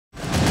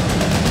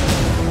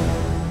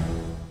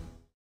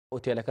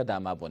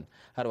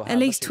At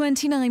least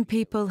 29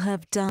 people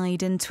have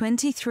died and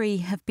 23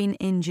 have been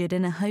injured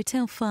in a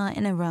hotel fire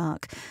in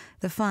Iraq.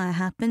 The fire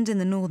happened in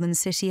the northern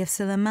city of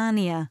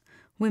Sulaimaniya.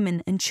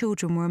 Women and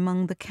children were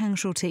among the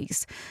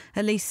casualties.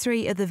 At least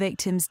 3 of the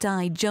victims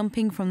died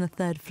jumping from the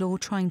 3rd floor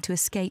trying to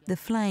escape the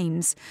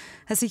flames.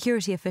 A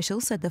security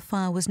official said the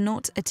fire was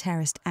not a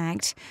terrorist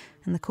act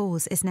and the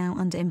cause is now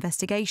under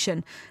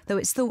investigation, though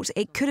it's thought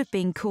it could have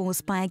been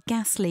caused by a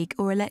gas leak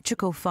or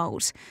electrical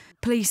fault.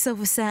 Police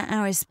officer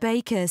Aris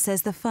Baker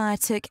says the fire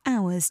took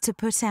hours to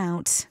put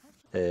out.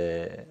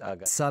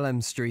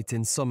 Salem Street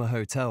in Summer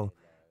Hotel.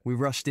 We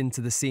rushed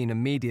into the scene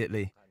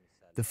immediately.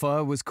 The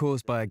fire was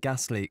caused by a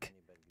gas leak.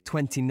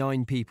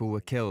 29 people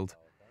were killed.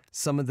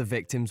 Some of the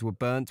victims were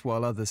burnt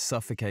while others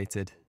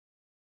suffocated.